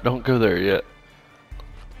 No, don't go there yet.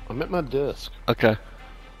 I'm at my desk. Okay.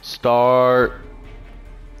 Start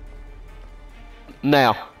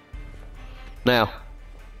now. Now.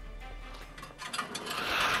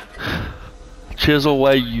 Chisel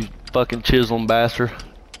away, you fucking chiseling bastard.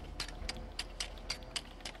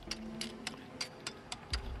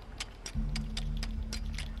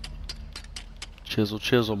 Chisel,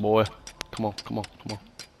 chisel, boy. Come on, come on, come on.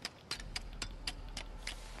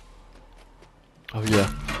 Oh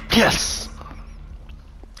yeah. Yes!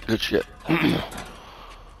 Good shit. Hey,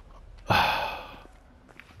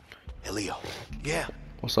 Leo. Yeah.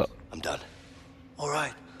 What's up? I'm done. All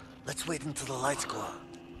right. Let's wait until the lights go out.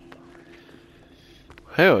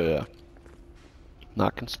 Hell yeah.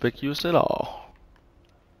 Not conspicuous at all.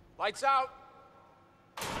 Lights out.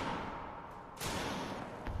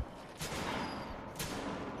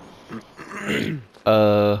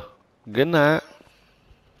 Good night.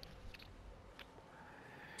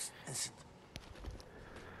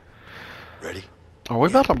 Ready? Are we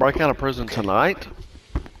about to break out of prison tonight?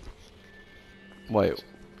 Wait.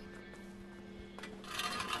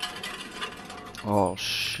 Oh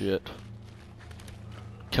shit.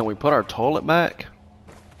 Can we put our toilet back?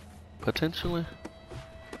 Potentially?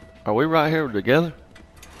 Are we right here together?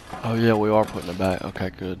 Oh yeah, we are putting it back. Okay,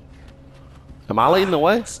 good. Am I leading the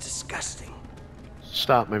way? It's disgusting.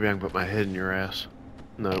 Stop, maybe I can put my head in your ass.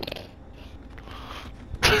 No.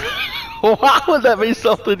 Why would that be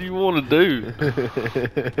something you want to do?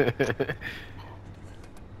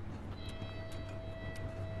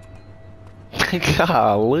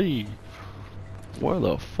 Golly. Where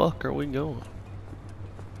the fuck are we going?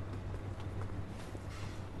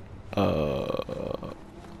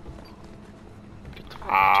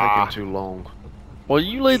 Taking too long. Well,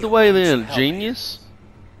 you lead the way then, genius.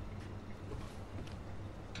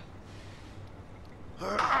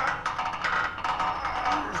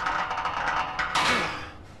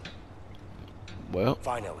 Well.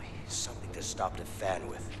 Finally, something to stop the fan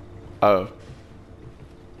with. Oh.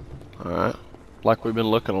 Alright. Like we've been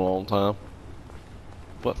looking a long time.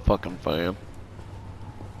 What fucking fan?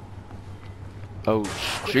 Oh,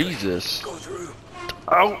 Jesus. Go through.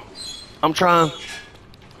 Oh, I'm trying.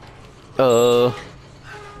 Hold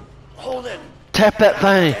it. Tap that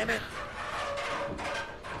thing. Damn it.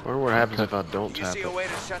 I wonder what happens if I don't You tap see it. a way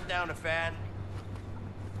to shut down the fan?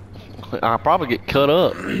 I'll probably get cut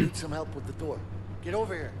up. Need some help with the door. Get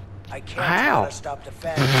over here. I can't How? try to stop the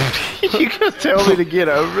fan. You gonna tell me to get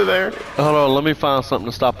over there? Hold on, let me find something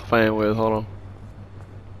to stop the fan with. Hold on.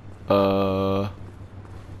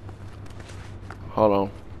 Hold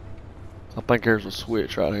on. I think there's a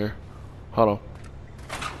switch right here. Hold on.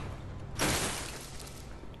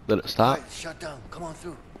 Did it stop? Right, shut down. Come on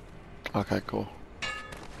through. Okay, cool.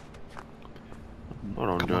 Hold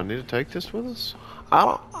on, do I need to take this with us?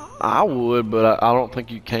 I would, but I don't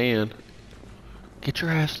think you can. Get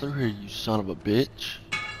your ass through here, you son of a bitch.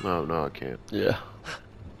 No, I can't. Yeah.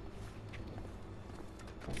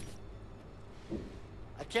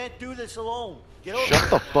 I can't do this alone. Get over Shut here.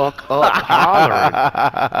 the fuck up, hollering.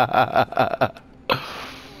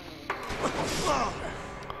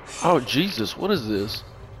 Oh, Jesus, what is this?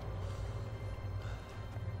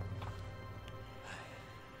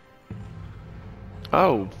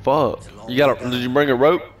 Oh, fuck. You got a, did you bring a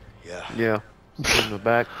rope? Yeah. In the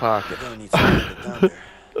back pocket. We're gonna need something to get down there.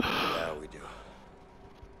 Yeah, we do.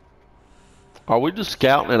 Are we just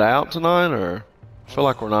scouting it out tonight, or? I feel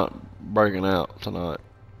like we're not breaking out tonight.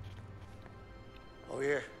 Over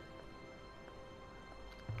here.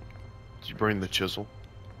 Did you bring the chisel?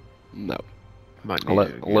 No. Might I need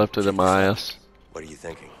it again. left it in my ass. What are you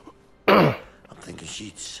thinking? I'm thinking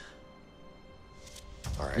sheets.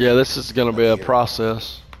 All right. Yeah, this is gonna be a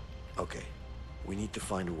process. Okay. We need to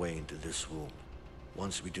find a way into this room.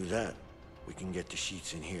 Once we do that, we can get the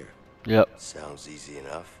sheets in here. Yep. Sounds easy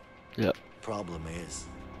enough. Yep. Problem is,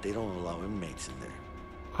 they don't allow inmates in there.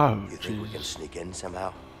 Oh, You think we can sneak in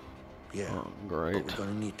somehow? Yeah. Oh, great. But we're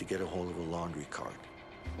gonna need to get a hold of a laundry cart.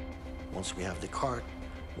 Once we have the cart,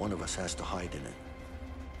 one of us has to hide in it.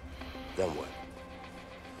 Then what?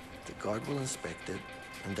 The guard will inspect it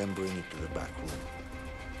and then bring it to the back room.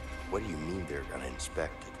 What do you mean they're gonna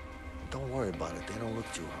inspect it? Don't worry about it. They don't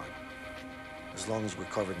look too hard. As long as we're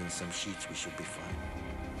covered in some sheets, we should be fine.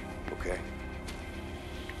 Okay.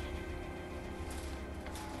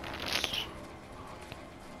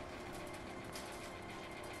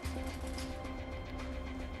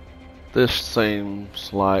 This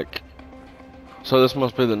seems like... So this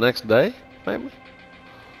must be the next day, maybe?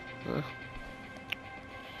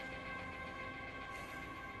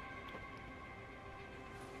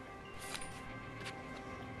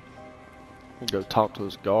 Go talk to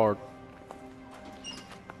his guard.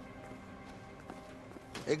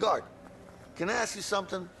 Hey, guard. Can I ask you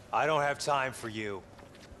something? I don't have time for you.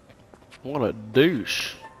 What a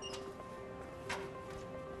douche.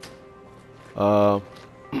 Are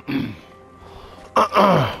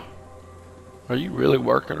you really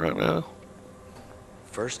working right now?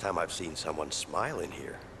 First time I've seen someone smile in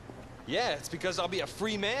here. Yeah, it's because I'll be a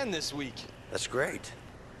free man this week. That's great.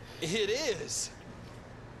 It is.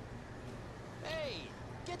 Hey,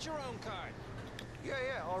 get your own card.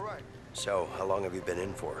 Yeah, all right. So, how long have you been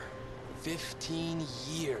in for? 15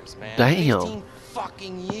 years, man. Damn. 15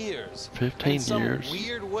 fucking years. 15 In some years.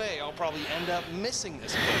 weird way, I'll probably end up missing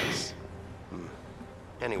this place.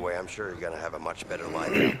 Anyway, I'm sure you're gonna have a much better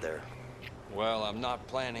life out there. Well, I'm not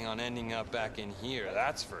planning on ending up back in here,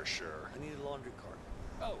 that's for sure. I need a laundry cart.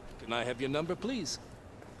 Oh, can I have your number, please?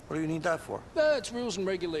 What do you need that for? That's rules and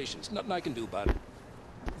regulations. Nothing I can do about it.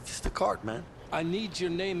 Just a card, man. I need your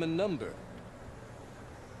name and number.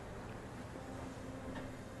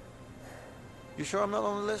 You sure I'm not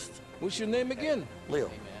on the list? What's your name again?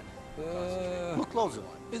 Leo. Look closer.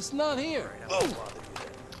 It's not here.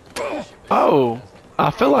 Oh,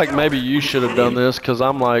 I feel like maybe you should have done this because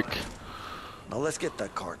I'm like. Now let's get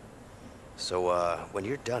that card. So, when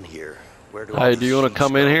you're done here, where do Hey, do you want to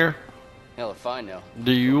come in here? Hell if I know.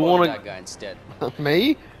 Do you We'll want that guy instead.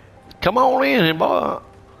 Me? Come on in, boy.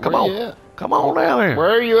 Come Where on. you at? Come on down here.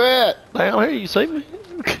 Where are you at? Down here, you see me?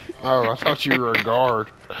 Oh, I thought you were a guard.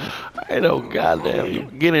 Ain't no goddamn. You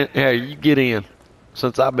get in. Hey, you get in.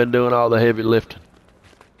 Since I've been doing all the heavy lifting,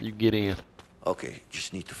 you get in. Okay,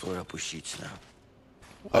 just need to fill it up with sheets now.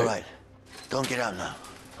 All right, don't get out now.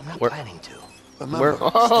 I'm not Where- planning to. Remember,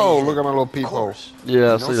 Oh, stay look in. at my little peephole. Yeah,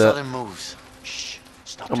 I No see sudden that. moves. Shh.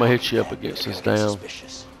 Stop I'm gonna hit talking. you up against this Getting down.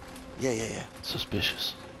 suspicious. Yeah.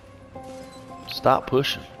 Suspicious. Stop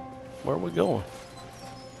pushing. Where are we going?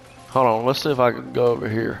 Hold on, let's see if I can go over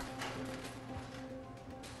here.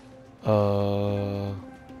 Oh,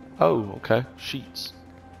 okay. Sheets.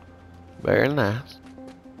 Very nice.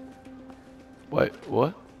 Wait,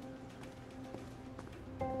 what?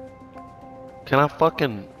 Can I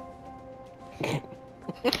fucking...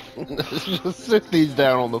 Just sit these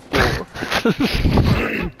down on the floor.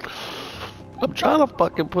 I'm trying to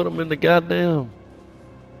fucking put them in the goddamn...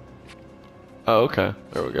 Oh, okay.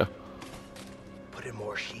 There we go. Put in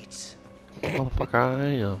more sheets. Motherfucker, I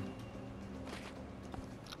am.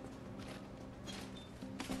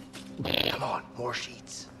 Come on, more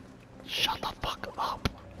sheets. Shut the fuck up.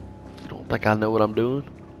 You don't think I know what I'm doing?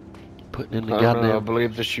 Putting in the I don't know, I goddamn...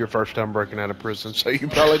 believe this is your first time breaking out of prison, so you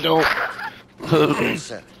probably don't. All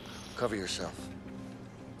set. Cover yourself.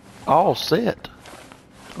 All set.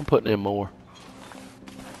 I'm putting in more.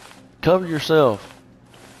 Cover yourself.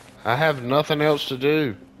 I have nothing else to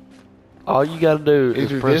do. All you gotta do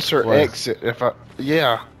is Either press this or play. exit. If I,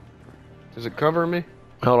 yeah. Does it cover me?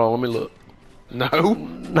 Hold on, let me look. No.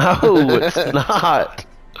 No, it's not.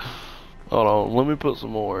 Hold on, let me put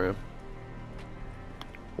some more in.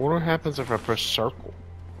 What happens if I press circle?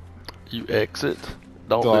 You exit.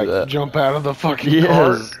 Don't Like, do that. jump out of the fucking Yes.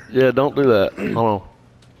 cart? Yeah, don't do that. Hold on.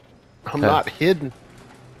 I'm Okay. not hidden.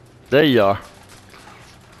 There you are.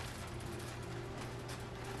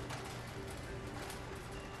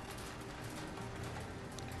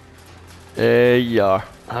 There you are.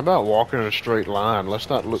 How about walking in a straight line? Let's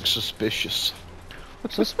not look suspicious.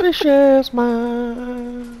 Suspicious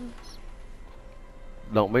minds.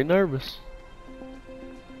 Don't be nervous.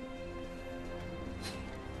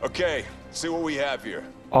 Okay, see what we have here.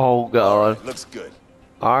 Oh God. Looks good.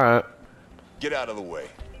 All right. Get out of the way.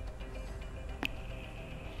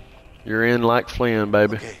 You're in like Flynn,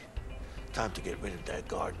 baby. Okay, time to get rid of that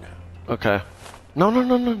guard now. Okay. No.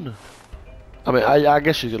 I mean, I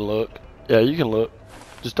guess you can look. Yeah, you can look.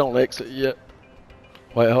 Just don't exit yet.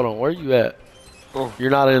 Wait, hold on. Where are you at? Oh. You're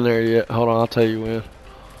not in there yet. Hold on, I'll tell you when.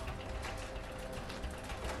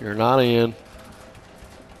 You're not in.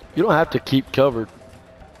 You don't have to keep covered.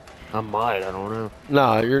 I might, I don't know.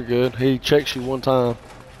 Nah, you're good. He checks you one time.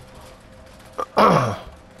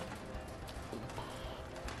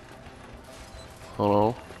 Hold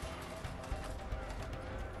on.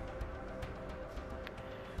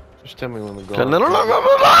 Just tell me when the Okay, guard. no.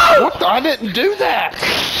 What the? I didn't do that.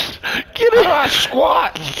 Get it. I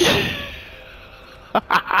squat.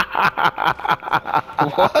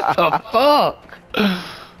 What the fuck?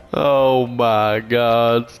 Oh my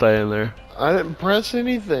God. Stay in there. I didn't press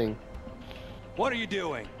anything. What are you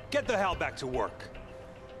doing? Get the hell back to work.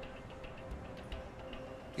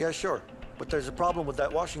 Yeah, sure. But there's a problem with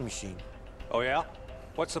that washing machine. Oh yeah?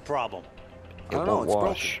 What's the problem? I don't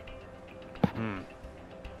know, it's Hmm.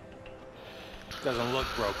 Doesn't look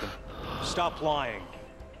broken. Stop lying.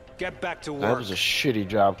 Get back to work. That was a shitty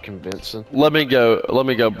job convincing. Let me go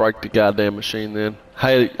break the goddamn machine then.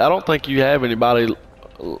 Hey, I don't think you have anybody.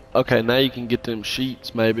 Okay, now you can get them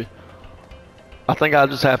sheets maybe. I think I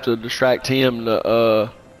just have to distract him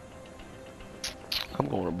to, I'm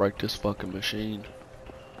going to break this fucking machine.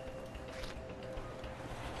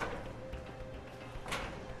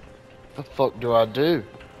 What the fuck do I do?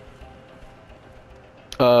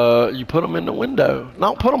 You put them in the window.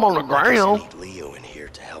 Don't put them on the I guess I ground. need Leo in here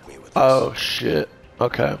to help me with this. Oh shit.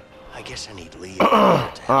 Okay. I guess I need Leo in here to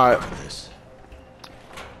help me Alright. with this.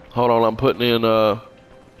 Hold on, I'm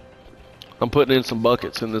putting in some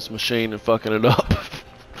buckets in this machine and fucking it up.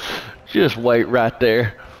 Just wait right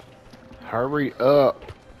there. Hurry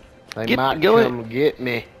up. They might go come get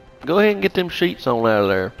me. Go ahead and get them sheets on out of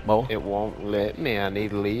there, boy. It won't let me. I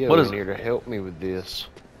need Leo What is in here to help me with this.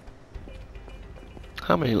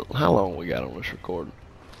 How long we got on this recording?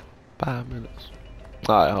 5 minutes.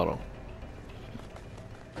 Alright, hold on.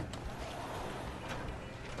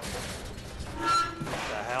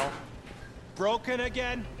 The hell? Broken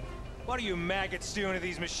again? What are you maggots doing to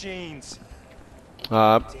these machines?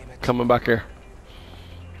 Coming back here.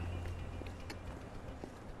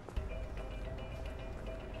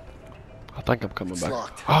 I think I'm coming back.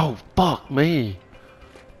 Locked. Oh, fuck me.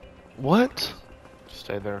 What?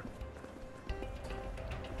 Stay there.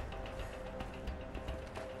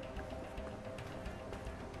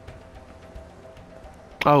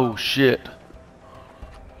 Oh, shit.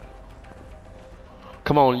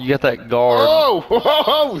 Come on, you got that guard.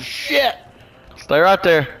 Oh, shit. Stay right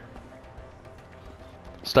there.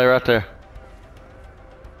 Stay right there.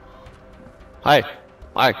 Hey.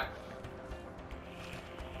 Hey.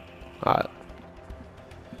 Alright.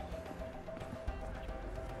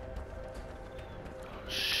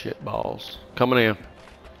 Shit balls. Coming in.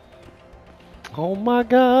 Oh my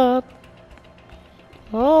god.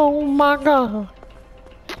 Oh my god.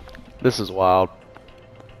 This is wild.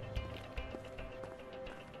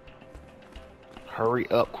 Hurry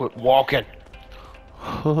up, quit walking.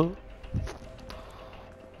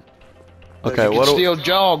 Okay, you what can do still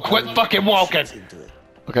jog. Quit fucking walking.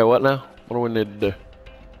 Okay, what now? What do we need to do?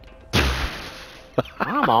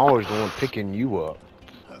 I'm always the one picking you up.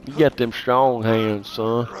 You got them strong hands,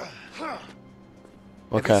 son.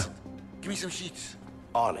 Okay. Give me some sheets.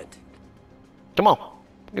 On it. Come on.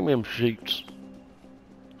 Give me them sheets.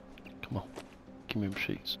 Come on. Give me them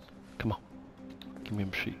sheets. Come on. Give me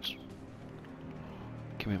them sheets.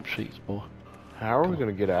 Give me them sheets, boy. How are we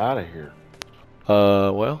gonna get out of here?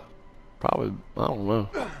 Well, probably, I don't know.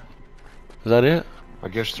 Is that it? I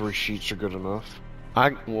guess 3 sheets are good enough.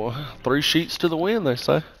 Well, 3 sheets to the wind, they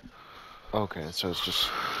say. Okay, so it's just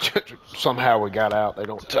somehow we got out. They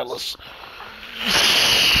don't tell us.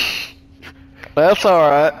 That's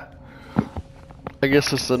alright. I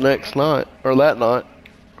guess it's the next night, or that night.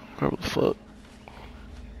 Whatever the fuck.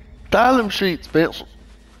 Tie them sheets, Pencil.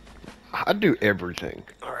 I do everything.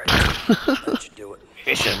 Alright. Let you do it.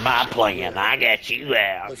 This is my plan. I got you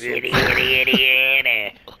out. Itty.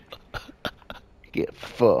 Get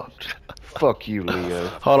fucked. Fuck you, Leo.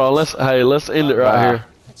 Hold on, let's end it right here.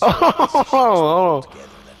 Hold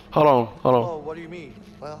on. Oh, what do you mean?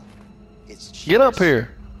 Well, it's Get up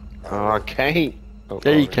here. I can't.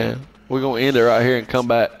 There you can. We're gonna end it right here and come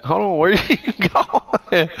back. Hold on, where are you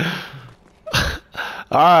going?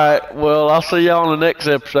 Alright, well, I'll see y'all on the next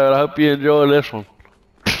episode. I hope you enjoy this one.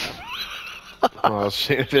 Oh,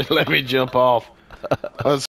 shit, let me jump off.